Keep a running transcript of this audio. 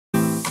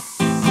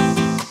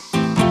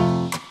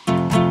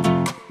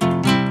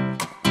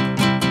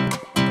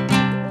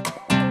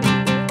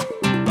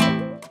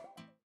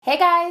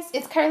guys,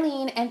 it's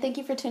Ker-Leen, and thank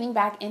you for tuning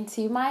back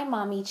into my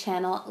mommy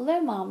channel,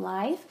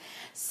 LeMomLife.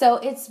 So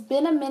it's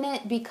been a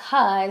minute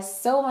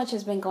because so much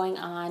has been going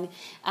on.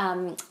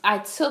 I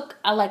took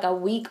like a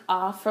week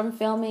off from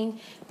filming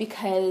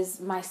because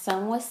my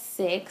son was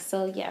sick.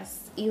 So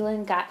yes,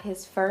 Elon got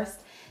his first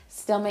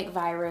stomach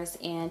virus,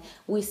 and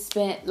we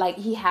spent, like,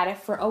 he had it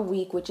for a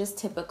week, which is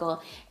typical,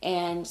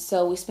 and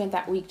so we spent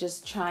that week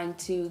just trying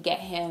to get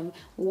him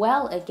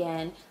well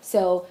again.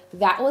 So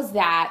that was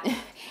that.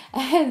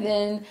 And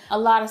then a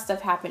lot of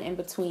stuff happened in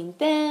between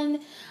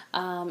then.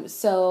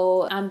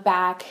 So I'm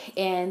back,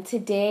 and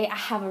today I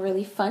have a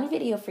really fun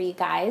video for you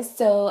guys.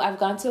 So I've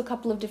gone to a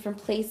couple of different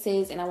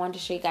places, and I wanted to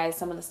show you guys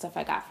some of the stuff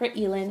I got for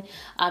Elon.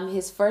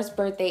 His first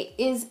birthday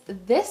is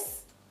this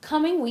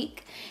coming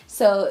week.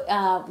 So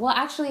well,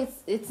 actually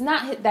it's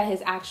not that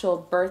his actual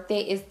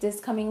birthday is this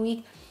coming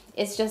week,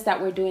 it's just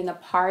that we're doing the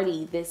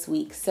party this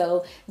week,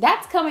 so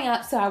that's coming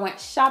up. So I went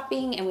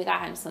shopping and we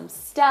got him some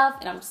stuff,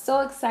 and I'm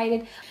so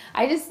excited.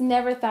 I just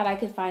never thought I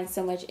could find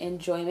so much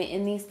enjoyment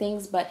in these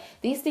things, but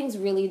these things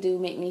really do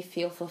make me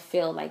feel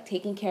fulfilled, like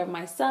taking care of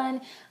my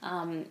son,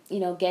 you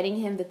know, getting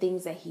him the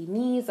things that he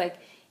needs. Like,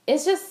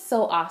 it's just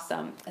so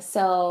awesome.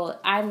 So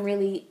I'm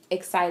really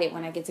excited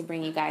when I get to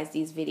bring you guys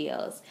these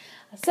videos.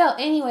 So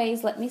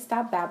anyways, let me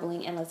stop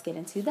babbling and let's get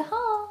into the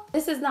haul.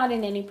 This is not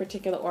in any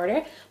particular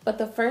order, but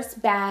the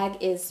first bag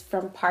is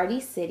from Party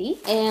City.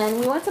 And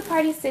we went to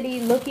Party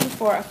City looking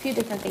for a few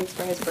different things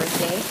for his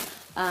birthday,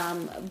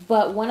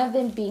 but one of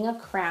them being a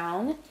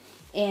crown.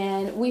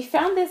 And we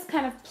found this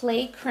kind of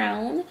play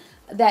crown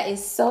that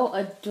is so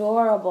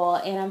adorable,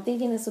 and I'm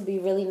thinking this would be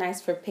really nice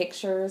for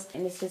pictures.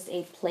 And it's just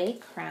a play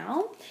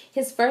crown.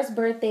 His first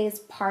birthday's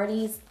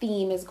party's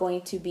theme is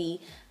going to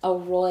be a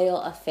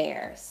royal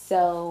affair.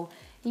 So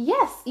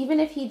yes, even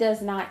if he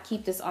does not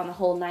keep this on the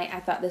whole night, I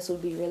thought this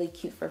would be really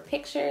cute for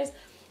pictures.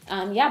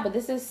 Yeah, but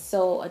this is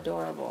so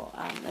adorable.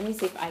 Let me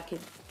see if I could.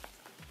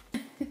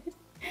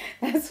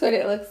 That's what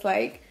it looks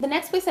like. The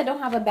next place I don't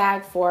have a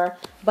bag for,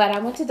 but I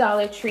went to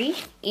Dollar Tree,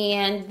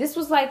 and this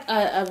was like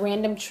a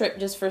random trip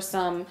just for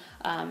some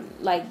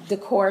like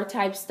decor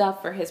type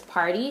stuff for his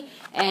party.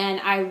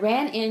 And I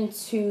ran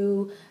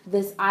into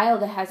this aisle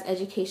that has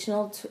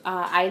educational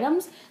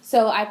items,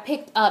 so I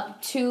picked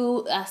up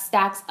two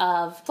stacks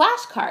of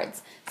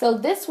flashcards. So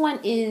this one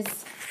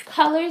is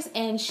colors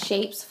and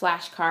shapes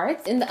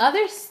flashcards, and the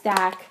other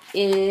stack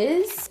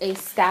is a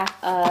stack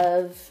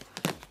of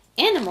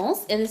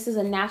animals, and this is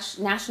a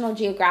National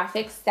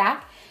Geographic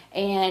stack.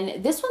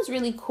 And this one's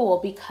really cool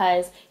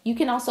because you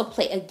can also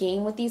play a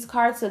game with these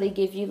cards. So they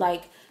give you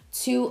like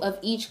two of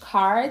each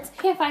cards.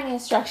 I can't find the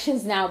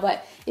instructions now,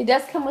 but it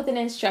does come with an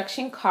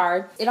instruction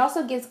card. It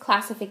also gives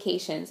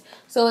classifications.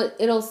 So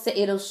it'll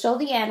show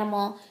the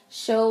animal,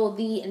 show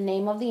the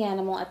name of the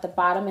animal at the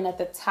bottom, and at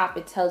the top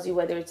it tells you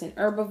whether it's an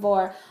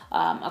herbivore,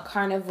 a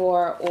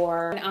carnivore,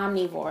 or an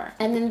omnivore.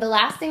 And then the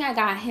last thing I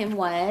got him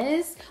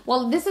was,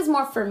 well, this is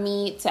more for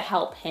me to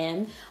help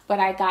him, but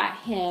I got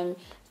him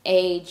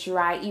a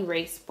dry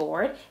erase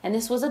board, and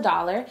this was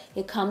 $1.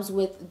 It comes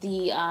with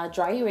the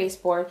dry erase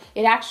board.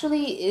 It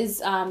actually is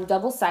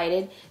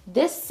double-sided.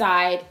 This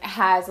side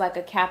has like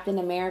a Captain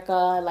America,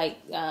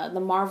 like the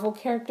Marvel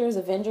characters,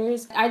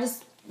 Avengers. I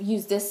just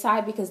use this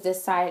side because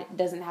this side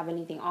doesn't have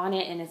anything on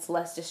it and it's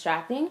less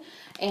distracting.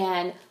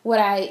 And what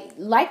I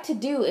like to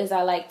do is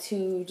I like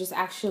to just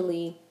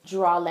actually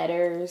draw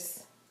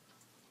letters.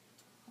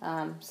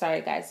 Sorry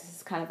guys, this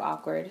is kind of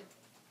awkward.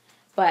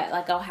 But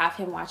like, I'll have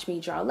him watch me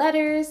draw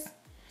letters.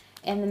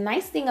 And the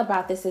nice thing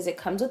about this is it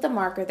comes with a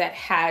marker that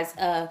has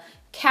a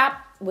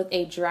cap with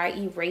a dry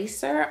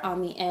eraser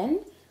on the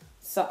end.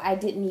 So I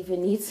didn't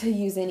even need to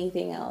use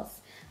anything else.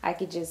 I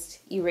could just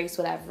erase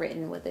what I've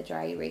written with a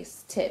dry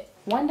erase tip.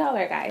 $1,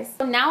 guys.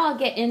 So now I'll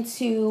get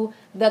into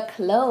the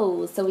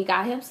clothes. So we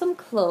got him some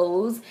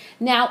clothes.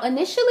 Now,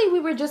 initially we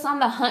were just on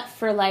the hunt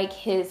for like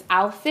his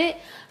outfit,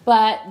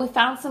 but we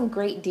found some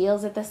great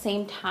deals at the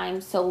same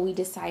time, so we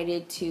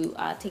decided to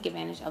take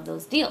advantage of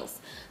those deals.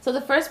 So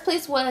the first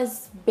place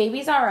was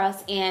Babies R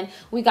Us, and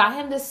we got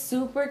him this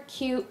super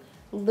cute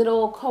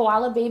little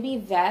koala baby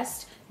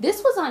vest.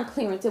 This was on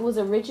clearance. It was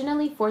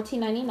originally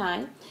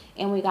 $14.99,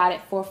 and we got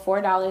it for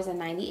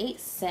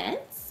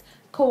 $4.98.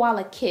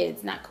 Koala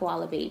Kids, not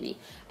Koala Baby.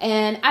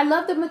 And I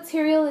love the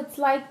material. It's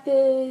like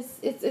this,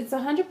 it's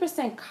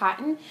 100%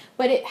 cotton,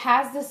 but it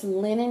has this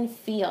linen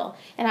feel.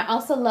 And I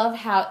also love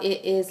how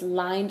it is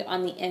lined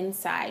on the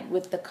inside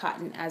with the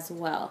cotton as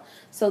well.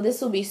 So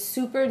this will be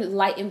super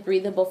light and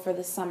breathable for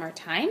the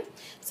summertime.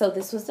 So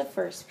this was the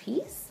first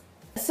piece.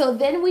 So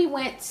then we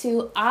went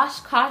to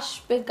OSH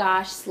KOSH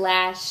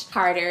 /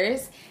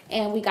 Carter's,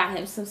 and we got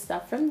him some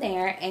stuff from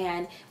there.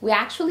 And we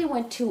actually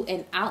went to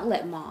an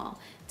outlet mall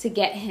to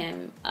get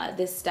him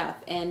this stuff.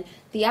 And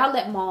the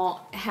outlet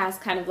mall has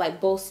kind of like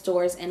both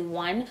stores in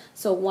one.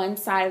 So one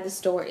side of the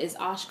store is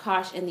OSH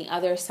KOSH and the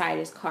other side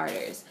is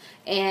Carter's.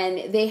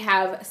 And they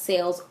have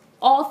sales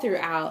all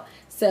throughout.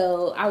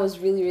 So I was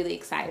really, really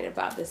excited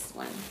about this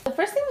one. The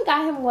first thing we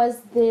got him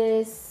was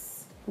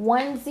this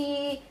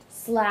onesie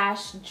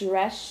 /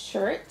 dress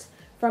shirt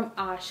from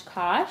OSH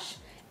KOSH.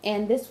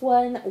 and this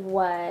one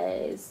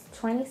was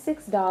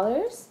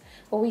 $26,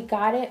 but we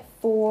got it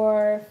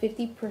for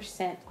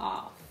 50%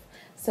 off.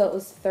 So it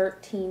was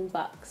 13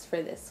 bucks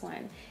for this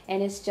one.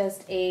 And it's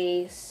just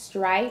a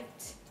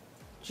striped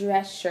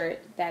dress shirt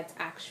that's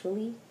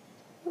actually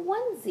a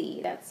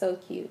onesie. That's so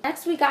cute.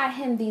 Next we got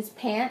him these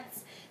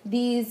pants,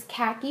 these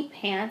khaki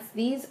pants.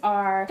 These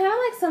are kind of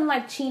like some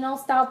like chino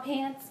style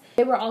pants.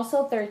 They were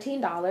also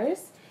 $13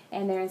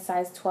 and they're in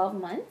size 12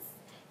 months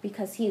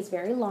because he is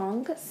very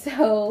long.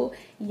 So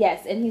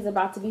yes, and he's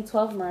about to be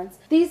 12 months.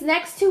 These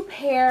next two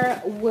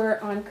pair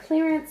were on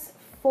clearance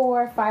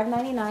for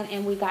 $5.99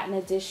 and we got an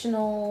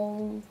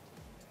additional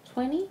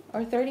 20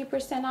 or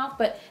 30% off,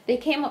 but they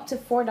came up to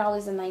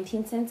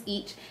 $4.19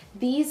 each.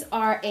 These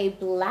are a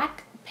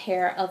black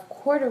pair of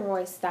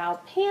corduroy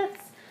style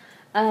pants,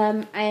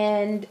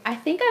 and I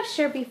think I've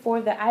shared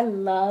before that I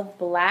love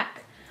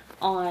black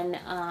on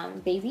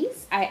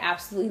babies. I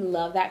absolutely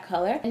love that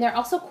color, and they're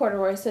also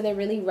corduroy, so they're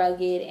really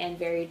rugged and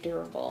very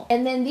durable.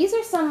 And then these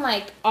are some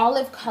like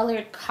olive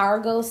colored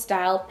cargo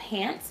style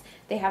pants.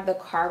 They have the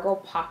cargo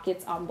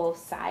pockets on both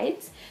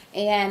sides,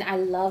 and I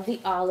love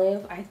the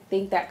olive. I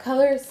think that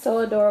color is so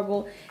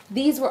adorable.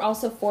 These were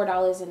also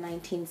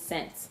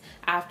 $4.19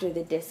 after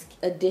the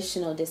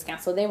additional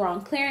discount. So they were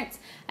on clearance,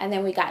 and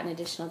then we got an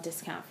additional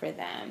discount for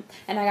them.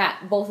 And I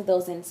got both of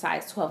those in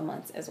size 12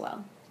 months as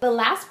well. The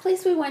last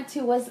place we went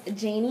to was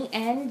Janie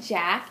and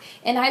Jack,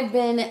 and I've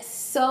been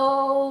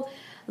so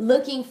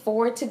looking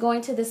forward to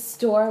going to the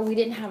store. We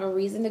didn't have a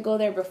reason to go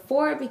there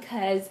before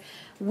because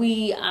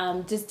we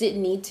just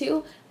didn't need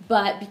to,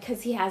 but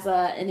because he has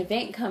an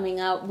event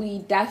coming up, we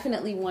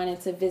definitely wanted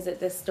to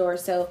visit this store.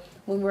 So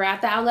when we were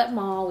at the outlet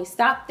mall, we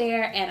stopped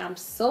there, and I'm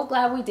so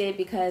glad we did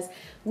because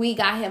we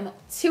got him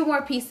 2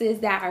 more pieces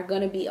that are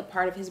going to be a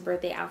part of his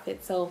birthday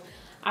outfit. So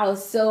I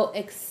was so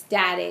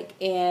ecstatic,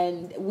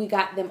 and we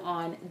got them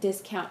on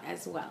discount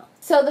as well.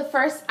 So the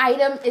first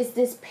item is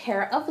this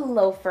pair of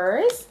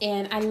loafers,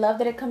 and I love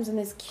that it comes in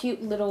this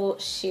cute little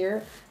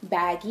sheer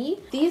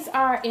baggie. These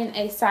are in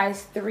a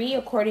size 3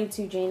 according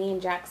to Janie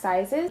and Jack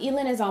sizes.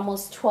 Elin is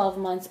almost 12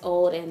 months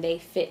old, and they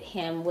fit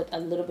him with a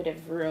little bit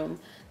of room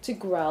to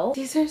grow.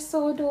 These are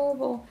so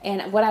adorable.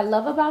 And what I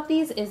love about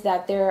these is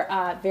that they're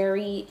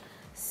very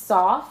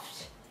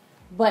soft,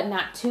 but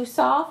not too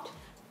soft.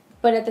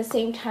 But at the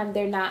same time,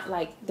 they're not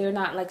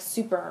like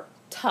super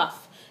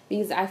tough,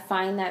 because I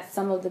find that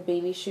some of the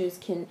baby shoes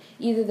can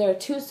either they're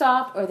too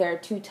soft or they're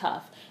too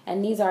tough,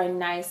 and these are a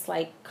nice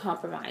like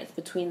compromise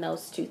between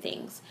those two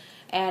things.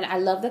 And I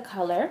love the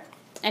color,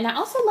 and I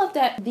also love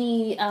that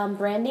the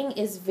branding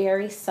is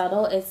very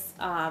subtle.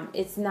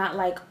 It's not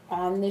like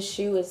on the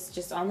shoe; it's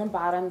just on the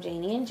bottom,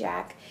 Janie and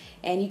Jack,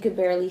 and you could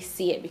barely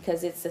see it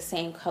because it's the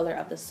same color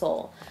of the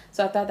sole.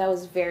 So I thought that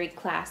was very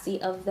classy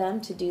of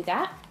them to do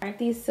that. Aren't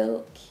these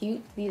so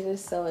cute? These are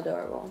so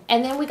adorable.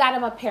 And then we got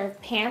him a pair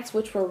of pants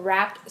which were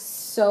wrapped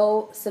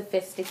so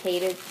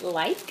sophisticated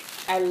like.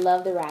 I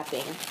love the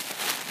wrapping.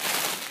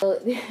 So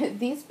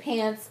these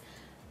pants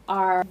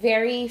are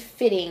very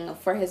fitting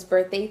for his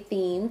birthday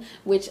theme,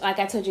 which, like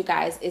I told you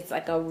guys, it's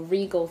like a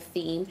regal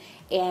theme,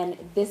 and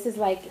this is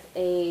like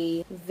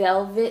a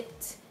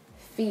velvet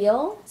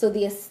feel. So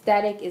the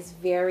aesthetic is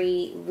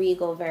very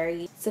regal,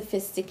 very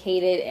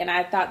sophisticated, and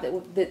I thought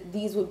that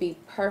these would be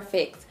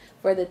perfect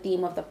for the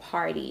theme of the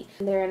party.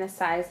 And they're in a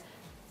size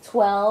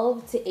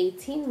 12 to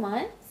 18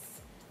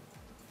 months,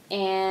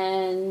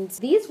 and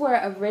these were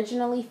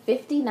originally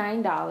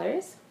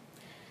 $59.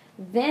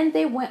 Then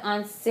they went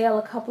on sale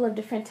a couple of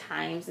different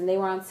times, and they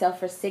were on sale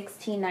for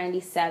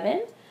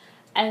 $16.97.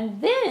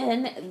 And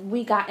then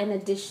we got an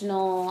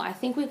additional, I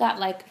think we got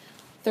like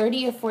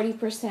 30 or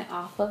 40%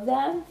 off of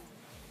them,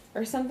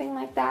 or something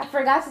like that. I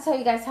forgot to tell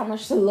you guys how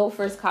much the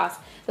loafers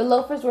cost. The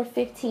loafers were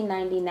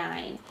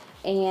 $15.99,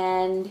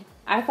 and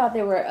I thought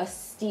they were a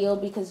steal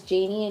because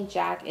Janie and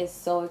Jack is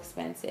so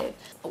expensive.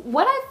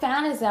 What I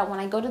found is that when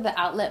I go to the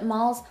outlet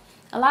malls,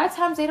 a lot of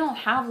times they don't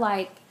have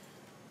like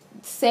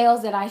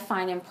sales that I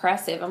find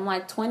impressive. I'm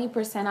like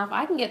 20% off.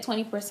 I can get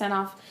 20%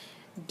 off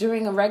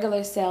during a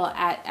regular sale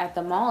at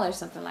the mall or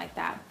something like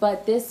that.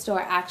 But this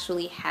store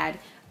actually had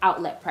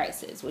outlet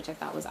prices, which I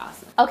thought was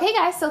awesome. Okay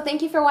guys, so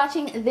thank you for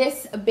watching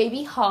this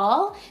baby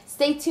haul.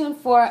 Stay tuned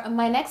for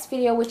my next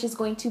video, which is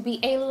going to be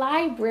a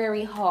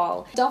library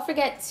haul. Don't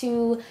forget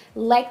to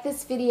like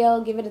this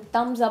video, give it a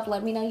thumbs up,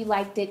 let me know you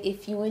liked it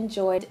if you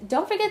enjoyed.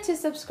 Don't forget to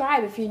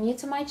subscribe if you're new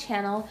to my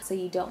channel so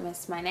you don't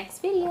miss my next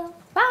video.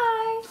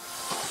 Bye!